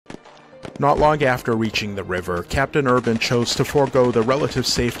Not long after reaching the river, Captain Urban chose to forego the relative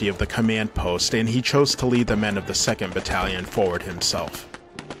safety of the command post, and he chose to lead the men of the 2nd Battalion forward himself.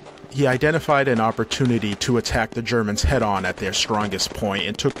 He identified an opportunity to attack the Germans head-on at their strongest point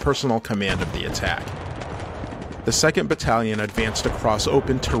and took personal command of the attack. The 2nd Battalion advanced across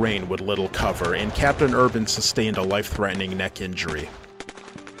open terrain with little cover, and Captain Urban sustained a life-threatening neck injury.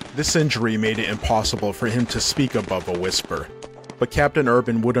 This injury made it impossible for him to speak above a whisper, but Captain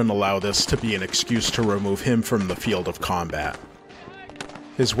Urban wouldn't allow this to be an excuse to remove him from the field of combat.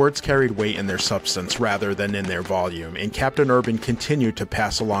 His words carried weight in their substance rather than in their volume, and Captain Urban continued to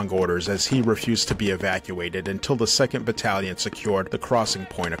pass along orders as he refused to be evacuated until the 2nd Battalion secured the crossing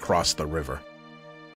point across the river.